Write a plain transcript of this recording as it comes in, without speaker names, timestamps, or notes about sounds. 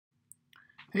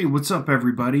Hey, what's up,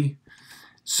 everybody?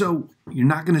 So, you're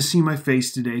not going to see my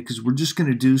face today because we're just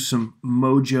going to do some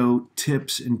Mojo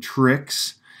tips and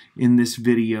tricks in this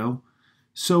video.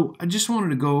 So, I just wanted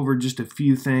to go over just a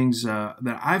few things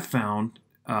that I've found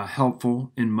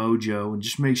helpful in Mojo and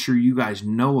just make sure you guys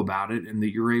know about it and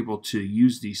that you're able to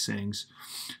use these things.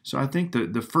 So, I think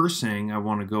the first thing I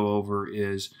want to go over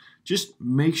is just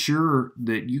make sure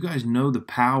that you guys know the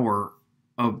power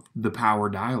of the power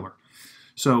dialer.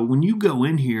 So when you go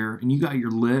in here and you got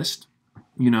your list,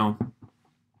 you know,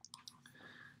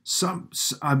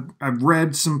 I've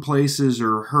read some places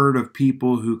or heard of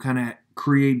people who kind of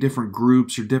create different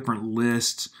groups or different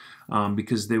lists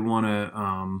because they want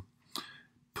to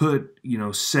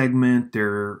segment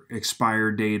their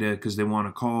expired data because they want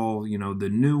to call, the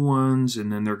new ones,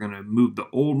 and then they're going to move the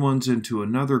old ones into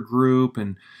another group.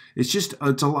 And it's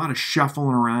a lot of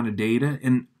shuffling around of data.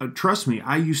 And trust me,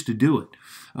 I used to do it.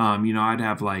 I'd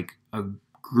have like a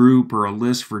group or a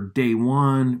list for day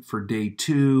one, for day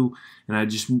two, and I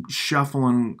just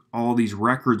shuffling all these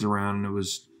records around, and it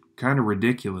was kind of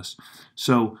ridiculous.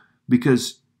 And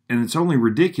it's only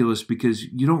ridiculous because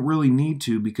you don't really need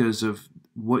to because of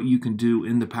what you can do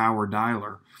in the power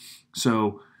dialer.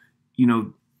 So,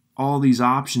 all these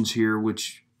options here,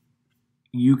 which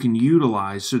you can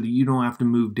utilize so that you don't have to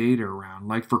move data around.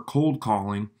 Like for cold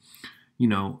calling,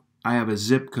 I have a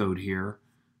zip code here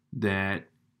that,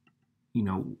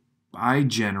 I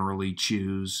generally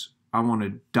choose. I want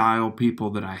to dial people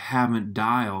that I haven't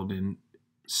dialed in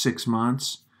 6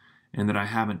 months and that I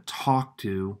haven't talked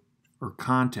to or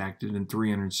contacted in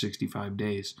 365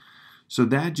 days. So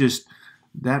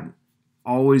that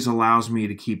always allows me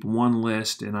to keep one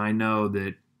list, and I know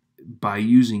that by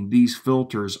using these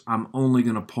filters, I'm only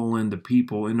going to pull in the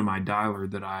people into my dialer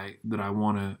that I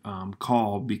want to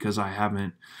call because I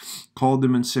haven't called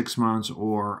them in 6 months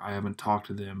or I haven't talked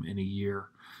to them in a year.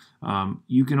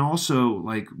 You can also,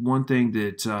 like, one thing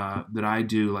that I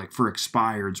do, like for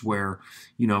expireds, where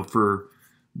for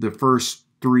the first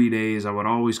 3 days I would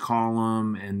always call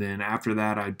them, and then after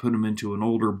that I'd put them into an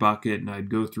older bucket and I'd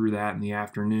go through that in the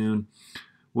afternoon.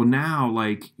 Well, now,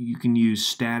 like, you can use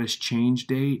status change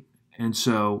date. And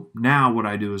so now what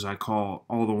I do is I call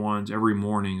all the ones every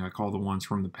morning. I call the ones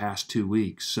from the past 2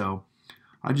 weeks. So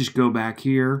I just go back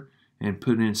here and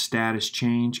put in status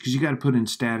change, because you got to put in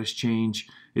status change.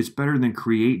 It's better than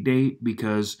create date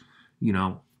because,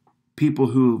 people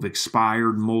who have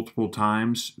expired multiple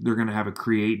times, they're going to have a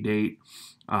create date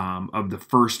of the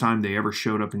first time they ever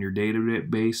showed up in your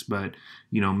database. But,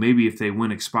 maybe if they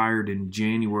went expired in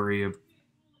January of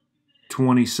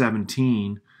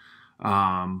 2017,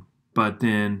 but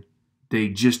then they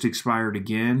just expired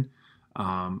again.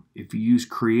 If you use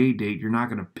create date, you're not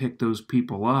going to pick those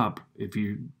people up if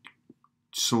you're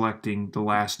selecting the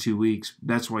last 2 weeks.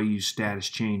 That's why you use status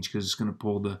change, because it's going to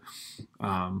pull the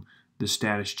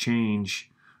status change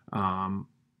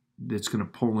that's going to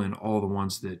pull in all the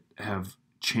ones that have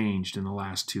changed in the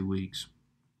last 2 weeks.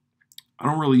 I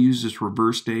don't really use this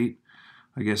reverse date.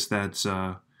 I guess that's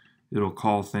it'll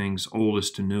call things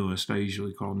oldest to newest. I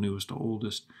usually call newest to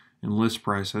oldest. And list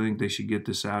price, I think they should get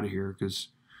this out of here, because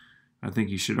I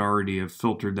think you should already have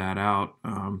filtered that out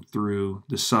through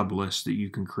the sub list that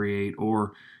you can create,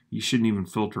 or you shouldn't even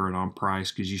filter it on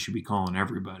price because you should be calling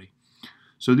everybody.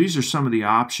 So these are some of the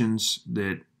options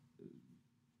that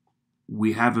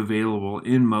we have available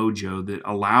in Mojo that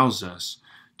allows us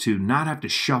to not have to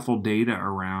shuffle data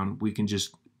around. We can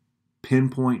just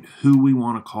pinpoint who we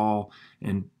want to call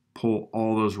and pull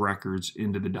all those records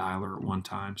into the dialer at one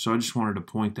time. So I just wanted to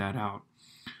point that out.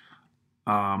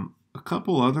 A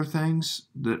couple other things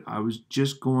that I was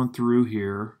just going through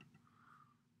here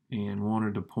and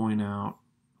wanted to point out.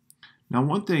 Now,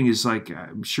 one thing is, like,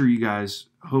 I'm sure you guys,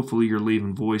 hopefully you're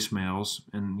leaving voicemails,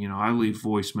 and I leave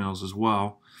voicemails as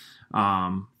well.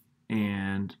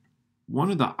 And one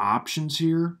of the options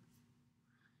here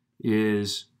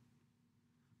is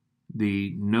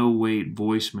the no wait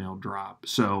voicemail drop.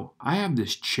 So I have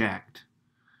this checked.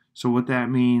 So what that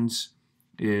means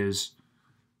is,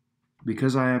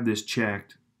 because I have this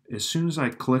checked, as soon as I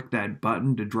click that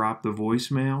button to drop the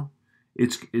voicemail,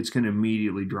 it's going to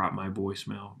immediately drop my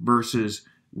voicemail, versus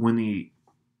when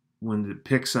it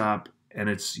picks up and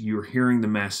you're hearing the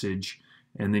message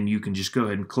and then you can just go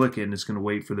ahead and click it and it's going to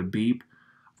wait for the beep.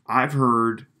 I've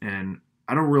heard, and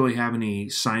I don't really have any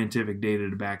scientific data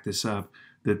to back this up,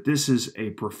 that this is a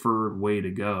preferred way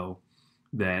to go,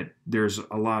 that there's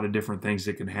a lot of different things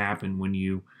that can happen when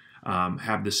you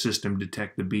have the system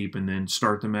detect the beep and then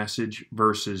start the message,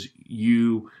 versus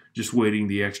you just waiting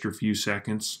the extra few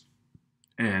seconds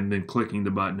and then clicking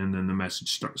the button, and then the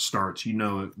message starts. You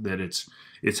know that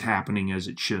it's happening as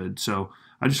it should. So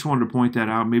I just wanted to point that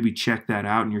out. Maybe check that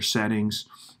out in your settings.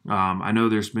 I know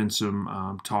there's been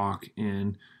some talk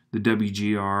in the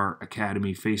WGR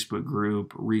Academy Facebook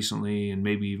group recently, and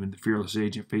maybe even the Fearless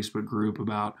Agent Facebook group,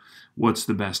 about what's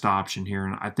the best option here.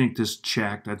 And I think this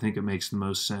checked. I think it makes the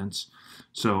most sense.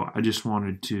 So I just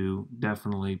wanted to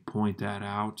definitely point that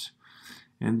out.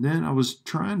 And then I was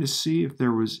trying to see if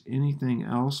there was anything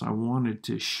else I wanted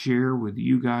to share with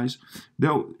you guys.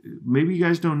 Though maybe you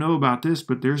guys don't know about this,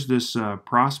 but there's this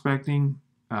prospecting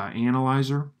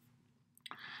analyzer.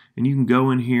 And you can go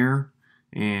in here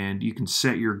and you can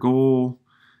set your goal.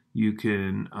 You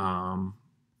can,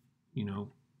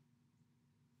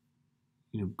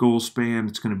 goal span,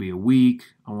 it's going to be a week.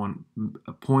 I want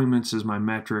appointments as my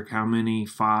metric, how many,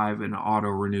 5, and auto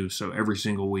renew. So every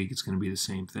single week it's going to be the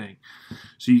same thing.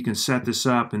 So you can set this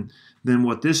up, and then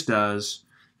what this does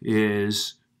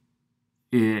is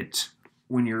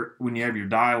when you have your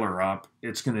dialer up,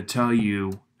 it's going to tell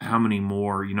you how many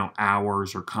more,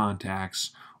 hours or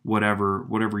contacts,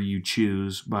 whatever you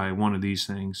choose by one of these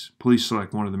things. Please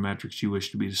select one of the metrics you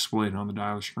wish to be displayed on the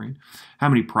dialer screen. How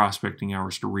many prospecting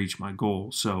hours to reach my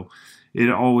goal? So it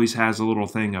always has a little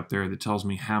thing up there that tells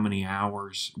me how many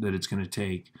hours that it's going to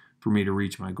take for me to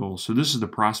reach my goal. So this is the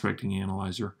prospecting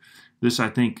analyzer. This, I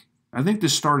think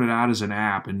this started out as an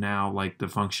app, and now like the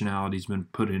functionality's been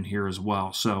put in here as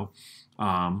well. So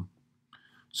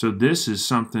this is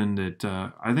something that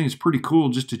I think is pretty cool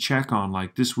just to check on.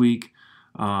 Like this week,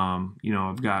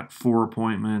 I've got 4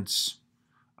 appointments.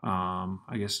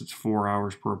 I guess it's 4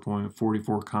 hours per appointment,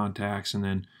 44 contacts, and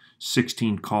then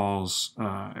 16 calls.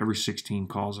 Every 16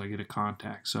 calls I get a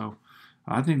contact. So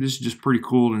I think this is just pretty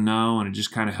cool to know, and it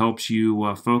just kind of helps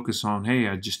you focus on, hey,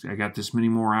 I got this many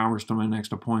more hours to my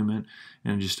next appointment,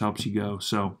 and it just helps you go.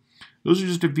 So those are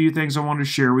just a few things I wanted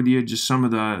to share with you. Just some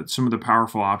of the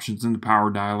powerful options in the Power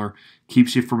Dialer.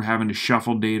 Keeps you from having to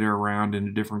shuffle data around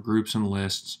into different groups and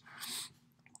lists.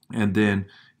 And then,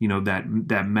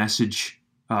 that message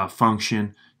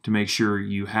function to make sure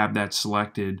you have that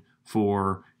selected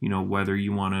for, whether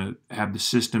you want to have the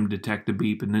system detect the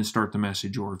beep and then start the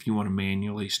message, or if you want to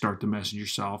manually start the message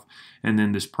yourself. And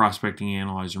then this prospecting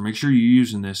analyzer. Make sure you're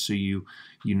using this so you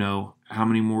know how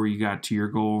many more you got to your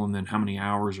goal, and then how many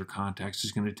hours or contacts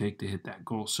it's going to take to hit that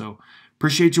goal. So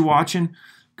appreciate you watching.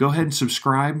 Go ahead and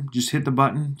subscribe. Just hit the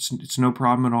button. It's no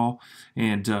problem at all.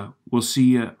 And we'll see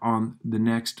you on the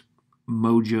next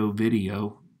Mojo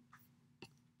video.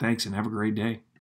 Thanks, and have a great day.